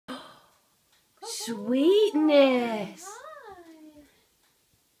sweetness.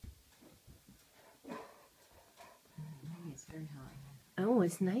 It's very hot. Oh,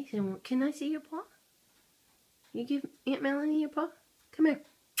 it's nice. And can I see your paw? You give Aunt Melanie your paw? Come here.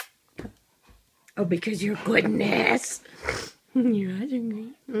 Oh, because your goodness. Your eyes are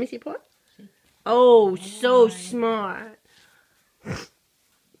green. Let me see your paw. Oh, so smart.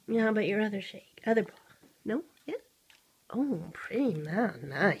 Yeah, how about your other shake? Other paw? No? Yeah? Oh, pretty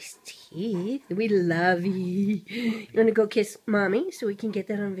nice teeth. We love you. You want to go kiss Mommy so we can get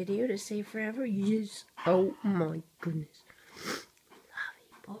that on video to save forever? Yes. Oh, my goodness.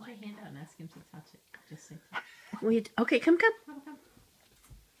 Hold your hand out and ask him to touch it. Just say touch. Okay, come. Come.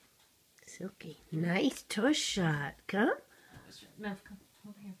 Silky. Nice tush shot. Come. Mouth, come.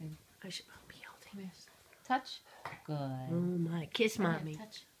 Over here, baby. I should be holding this. Touch. Good. Oh, my. Kiss Mommy.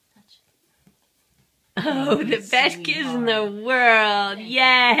 Touch. Oh, the best kiss in the world.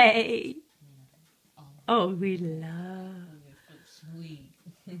 Yay. Oh, we love. You're so sweet.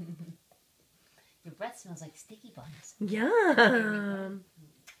 Your breath smells like sticky buns. Yum.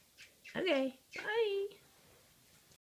 Okay. Bye.